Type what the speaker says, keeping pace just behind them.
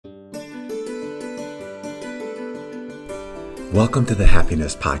Welcome to the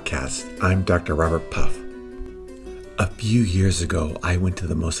Happiness Podcast. I'm Dr. Robert Puff. A few years ago, I went to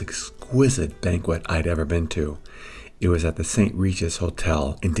the most exquisite banquet I'd ever been to. It was at the St. Regis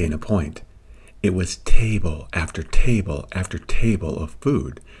Hotel in Dana Point. It was table after table after table of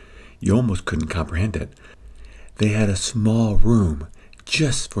food. You almost couldn't comprehend it. They had a small room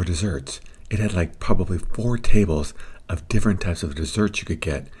just for desserts. It had probably 4 tables of different types of desserts you could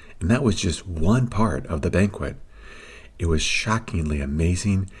get, and that was just one part of the banquet. It was shockingly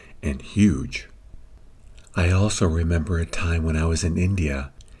amazing and huge. I also remember a time when I was in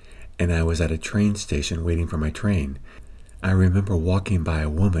India and I was at a train station waiting for my train. I remember walking by a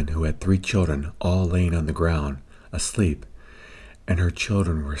woman who had 3 children all laying on the ground, asleep, and her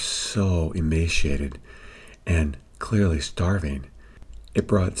children were so emaciated and clearly starving. It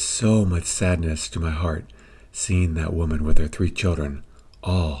brought so much sadness to my heart seeing that woman with her 3 children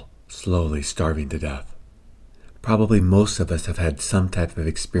all slowly starving to death. Probably most of us have had some type of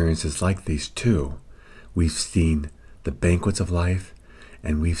experiences like these too. We've seen the banquets of life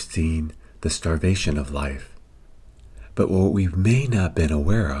and we've seen the starvation of life. But what we may not have been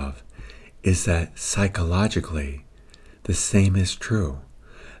aware of is that psychologically the same is true.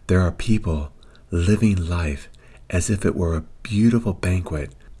 There are people living life as if it were a beautiful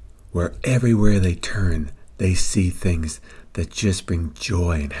banquet where everywhere they turn they see things that just bring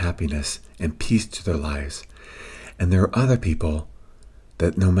joy and happiness and peace to their lives. And there are other people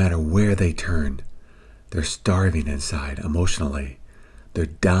that no matter where they turn, they're starving inside emotionally. They're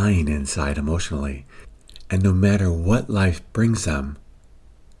dying inside emotionally. And no matter what life brings them,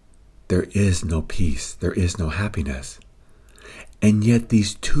 there is no peace. There is no happiness. And yet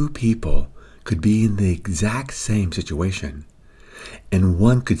these 2 people could be in the exact same situation. And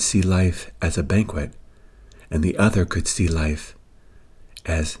one could see life as a banquet, and the other could see life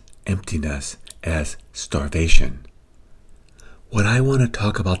as emptiness, as starvation. What I want to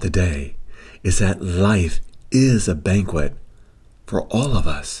talk about today is that life is a banquet for all of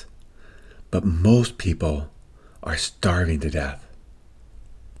us, but most people are starving to death.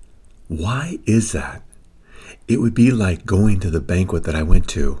 Why is that? It would be like going to the banquet that I went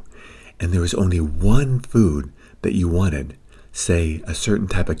to, and there was only one food that you wanted, say a certain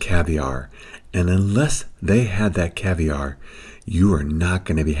type of caviar, and unless they had that caviar, you are not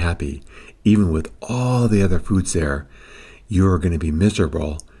going to be happy. Even with all the other foods there, you are going to be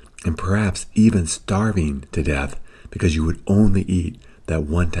miserable and perhaps even starving to death because you would only eat that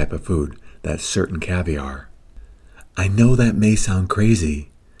one type of food, that certain caviar. I know that may sound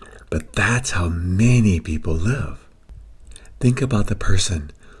crazy, but that's how many people live. Think about the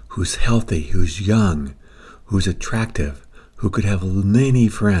person who's healthy, who's young, who's attractive, who could have many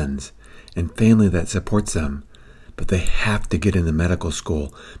friends and family that supports them, but they have to get into medical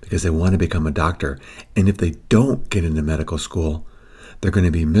school because they want to become a doctor. And if they don't get into medical school, they're going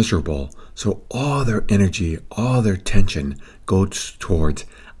to be miserable. So all their energy, all their tension goes towards,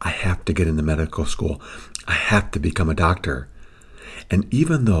 I have to get into medical school. I have to become a doctor. And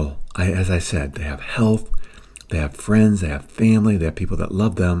even though, as I said, they have health, they have friends, they have family, they have people that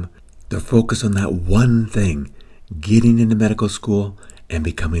love them, they're focused on that one thing, getting into medical school and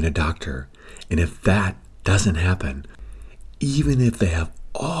becoming a doctor. And if that doesn't happen, even if they have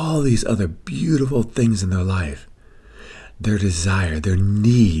all these other beautiful things in their life, their desire, their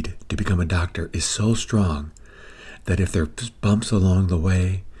need to become a doctor is so strong that if there are bumps along the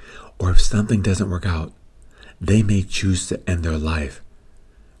way or if something doesn't work out, they may choose to end their life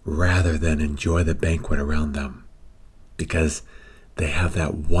rather than enjoy the banquet around them because they have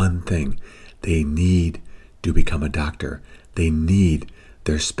that one thing. They need to become a doctor. They need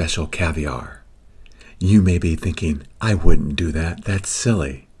their special caviar. You may be thinking, I wouldn't do that. That's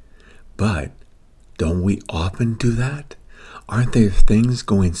silly. But don't we often do that? Aren't there things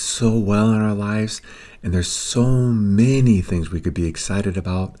going so well in our lives? And there's so many things we could be excited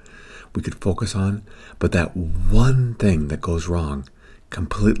about, we could focus on. But that one thing that goes wrong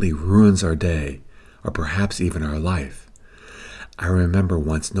completely ruins our day, or perhaps even our life. I remember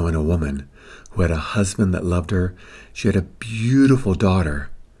once knowing a woman who had a husband that loved her. She had a beautiful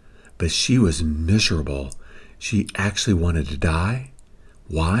daughter, but she was miserable. She actually wanted to die.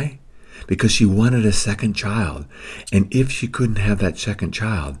 Why? Because she wanted a second child. And if she couldn't have that second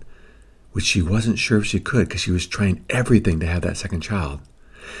child, which she wasn't sure if she could because she was trying everything to have that second child,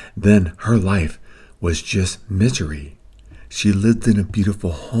 then her life was just misery. She lived in a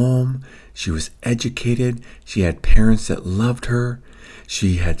beautiful home. She was educated. She had parents that loved her.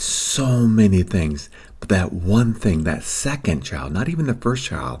 She had so many things. But that one thing, that second child, not even the first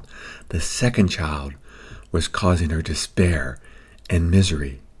child, the second child was causing her despair and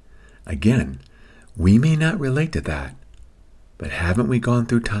misery. Again, we may not relate to that, But haven't we gone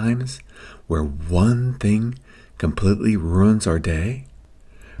through times where one thing completely ruins our day?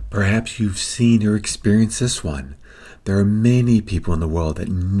 Perhaps you've seen or experienced this one. There are many people in the world that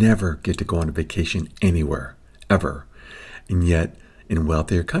never get to go on a vacation anywhere, ever. And yet, in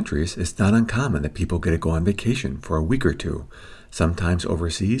wealthier countries, it's not uncommon that people get to go on vacation for a week or two, sometimes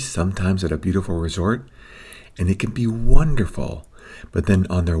overseas, sometimes at a beautiful resort, and it can be wonderful. But then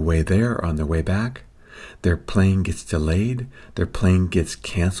on their way there, or on their way back, their plane gets delayed, their plane gets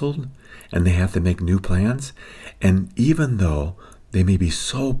canceled, and they have to make new plans. And even though they may be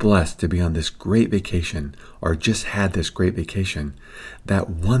so blessed to be on this great vacation or just had this great vacation, that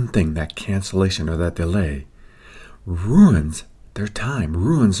one thing, that cancellation or that delay, ruins their time,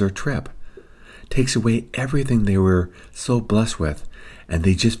 ruins their trip, takes away everything they were so blessed with, and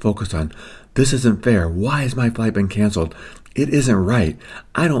they just focus on, this isn't fair, why has my flight been canceled? It isn't right,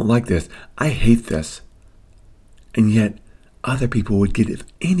 I don't like this, I hate this. And yet, other people would give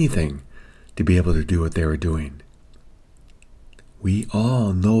anything to be able to do what they were doing. We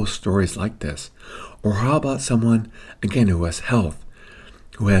all know stories like this. Or how about someone, again, who has health,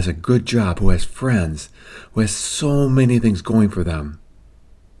 who has a good job, who has friends, who has so many things going for them,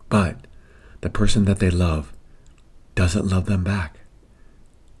 but the person that they love doesn't love them back.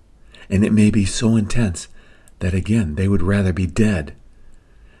 And it may be so intense that, again, they would rather be dead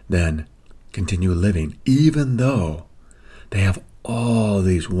than continue living, even though they have all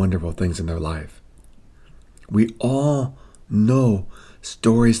these wonderful things in their life. We all know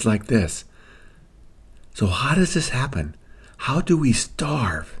stories like this. So how does this happen? How do we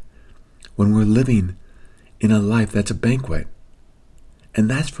starve when we're living in a life that's a banquet? And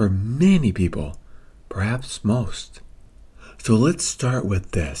that's for many people, perhaps most. So let's start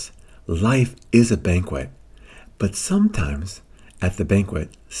with this. Life is a banquet, but sometimes at the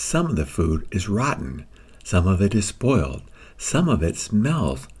banquet, some of the food is rotten, some of it is spoiled, some of it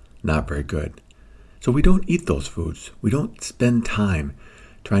smells not very good. So we don't eat those foods. We don't spend time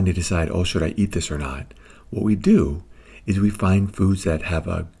trying to decide, oh, should I eat this or not? What we do is we find foods that have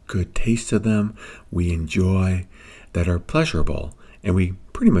a good taste to them, we enjoy, that are pleasurable, and we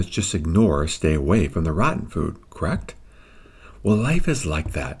pretty much just ignore or stay away from the rotten food, correct? Well, life is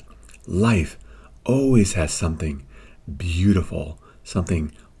like that. Life always has something beautiful,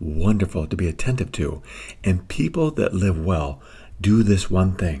 something wonderful to be attentive to. And people that live well do this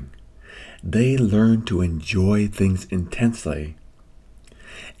one thing. They learn to enjoy things intensely.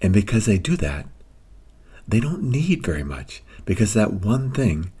 And because they do that, they don't need very much, because that one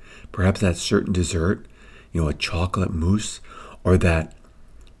thing, perhaps that certain dessert, a chocolate mousse, or that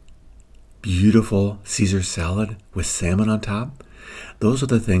beautiful Caesar salad with salmon on top, those are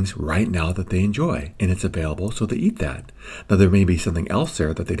the things right now that they enjoy, and it's available, so they eat that. Now, there may be something else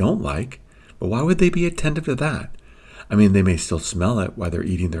there that they don't like, but why would they be attentive to that? I mean, they may still smell it while they're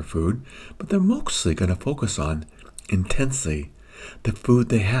eating their food, but they're mostly going to focus on intensely the food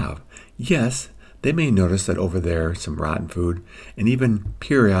they have. Yes, they may notice that over there some rotten food, and even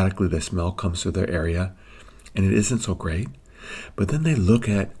periodically the smell comes through their area, and it isn't so great. But then they look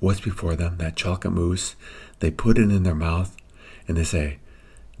at what's before them, that chocolate mousse, they put it in their mouth, and they say,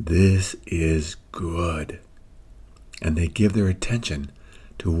 this is good. And they give their attention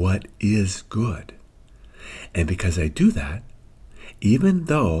to what is good. And because they do that, even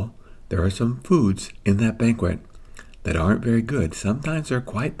though there are some foods in that banquet that aren't very good, sometimes they're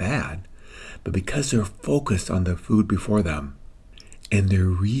quite bad, but because they're focused on the food before them, and they're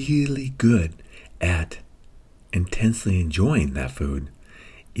really good at intensely enjoying that food,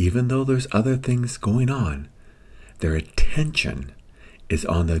 even though there's other things going on, their attention is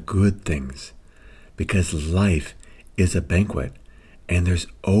on the good things, because life is a banquet, and there's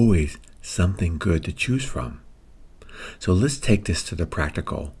always something good to choose from. So let's take this to the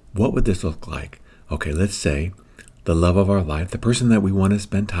practical. What would this look like? Okay, let's say the love of our life, the person that we want to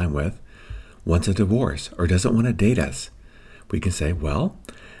spend time with, wants a divorce or doesn't want to date us. We can say, well,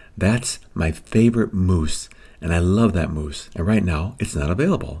 that's my favorite mousse, and I love that mousse, and right now it's not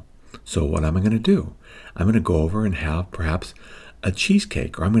available. So what am I going to do? I'm going to go over and have perhaps a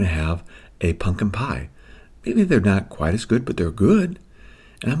cheesecake, or I'm going to have a pumpkin pie. Maybe they're not quite as good, but they're good,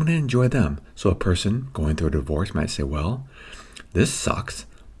 and I'm going to enjoy them. So a person going through a divorce might say, well, this sucks,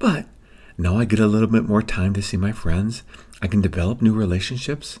 but now I get a little bit more time to see my friends. I can develop new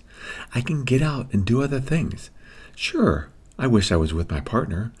relationships. I can get out and do other things. Sure, I wish I was with my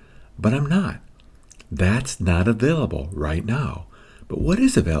partner, but I'm not. That's not available right now. But what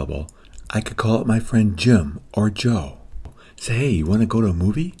is available? I could call up my friend Jim or Joe. Say, hey, you want to go to a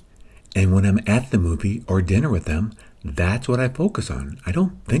movie? And when I'm at the movie or dinner with them, that's what I focus on. I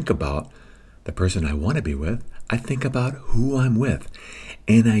don't think about the person I want to be with. I think about who I'm with.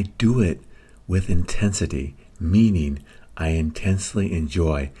 And I do it with intensity, meaning I intensely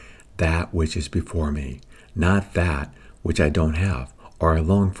enjoy that which is before me, not that which I don't have or I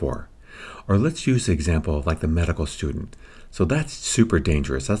long for. Or let's use the example of like the medical student. So that's super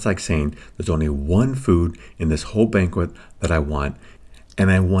dangerous. That's like saying there's only one food in this whole banquet that I want, and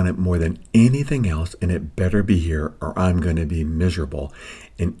I want it more than anything else, and it better be here or I'm going to be miserable.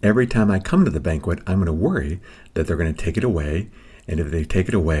 And every time I come to the banquet, I'm going to worry that they're going to take it away. And if they take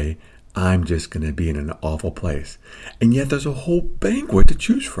it away, I'm just going to be in an awful place. And yet there's a whole banquet to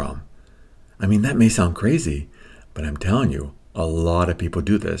choose from. I mean, that may sound crazy, but I'm telling you, a lot of people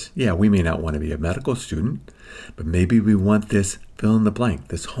do this. Yeah, we may not want to be a medical student, but maybe we want this fill in the blank,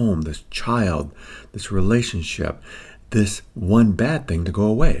 this home, this child, this relationship, this one bad thing to go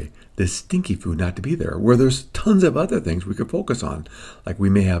away, this stinky food not to be there, where there's tons of other things we could focus on. Like we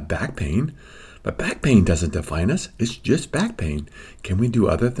may have back pain, but back pain doesn't define us. It's just back pain. Can we do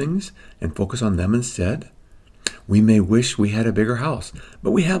other things and focus on them instead? We may wish we had a bigger house,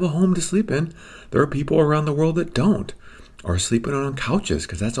 but we have a home to sleep in. There are people around the world that don't, or sleeping on couches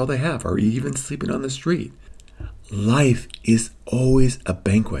because that's all they have, or even sleeping on the street. Life is always a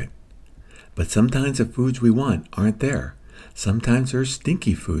banquet, but sometimes the foods we want aren't there. Sometimes there's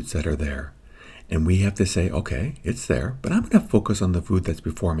stinky foods that are there, and we have to say, okay, it's there, but I'm going to focus on the food that's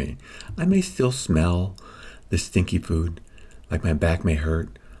before me. I may still smell the stinky food, like my back may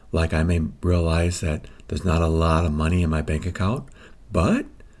hurt, like I may realize that there's not a lot of money in my bank account, but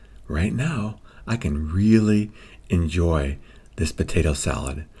right now I can really enjoy this potato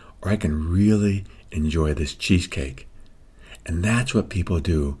salad, or I can really enjoy this cheesecake. And that's what people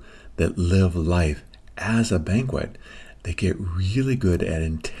do that live life as a banquet. They get really good at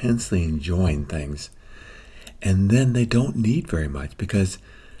intensely enjoying things. And then they don't need very much because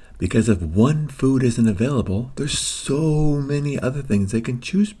if one food isn't available, there's so many other things they can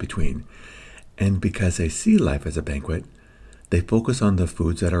choose between. And because they see life as a banquet, they focus on the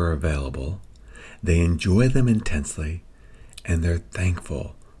foods that are available. They enjoy them intensely, and they're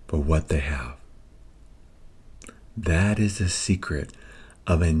thankful for what they have. That is the secret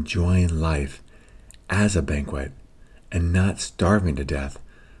of enjoying life as a banquet and not starving to death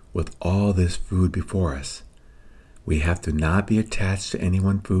with all this food before us. We have to not be attached to any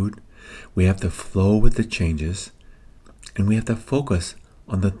one food. We have to flow with the changes, and we have to focus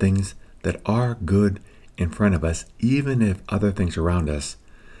on the things that are good in front of us, even if other things around us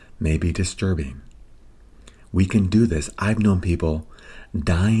may be disturbing. We can do this. I've known people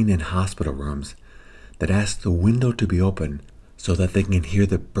dying in hospital rooms that ask the window to be open so that they can hear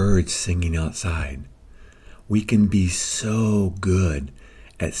the birds singing outside. We can be so good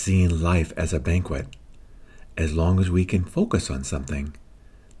at seeing life as a banquet as long as we can focus on something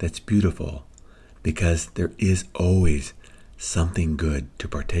that's beautiful, because there is always something good to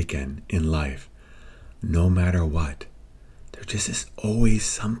partake in life, no matter what. There just is always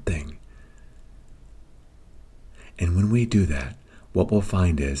something. And when we do that, what we'll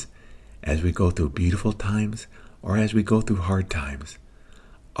find is, as we go through beautiful times or as we go through hard times,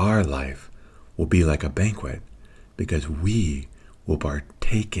 our life will be like a banquet because we will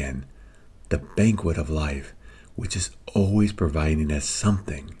partake in the banquet of life, which is always providing us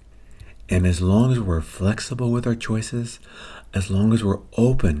something. And as long as we're flexible with our choices, as long as we're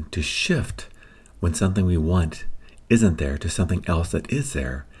open to shift when something we want isn't there to something else that is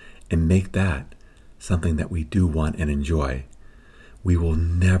there, and make that something that we do want and enjoy, we will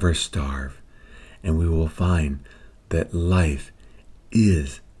never starve, and we will find that life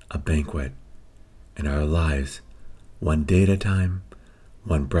is a banquet, and our lives, one day at a time,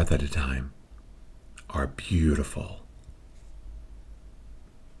 one breath at a time, are beautiful.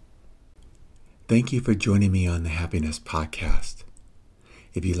 Thank you for joining me on the Happiness Podcast.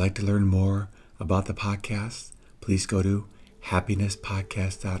 If you'd like to learn more about the podcast, please go to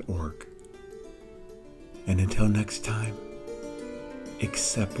happinesspodcast.org. And until next time,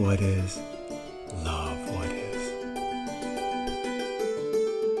 accept what is, love what is.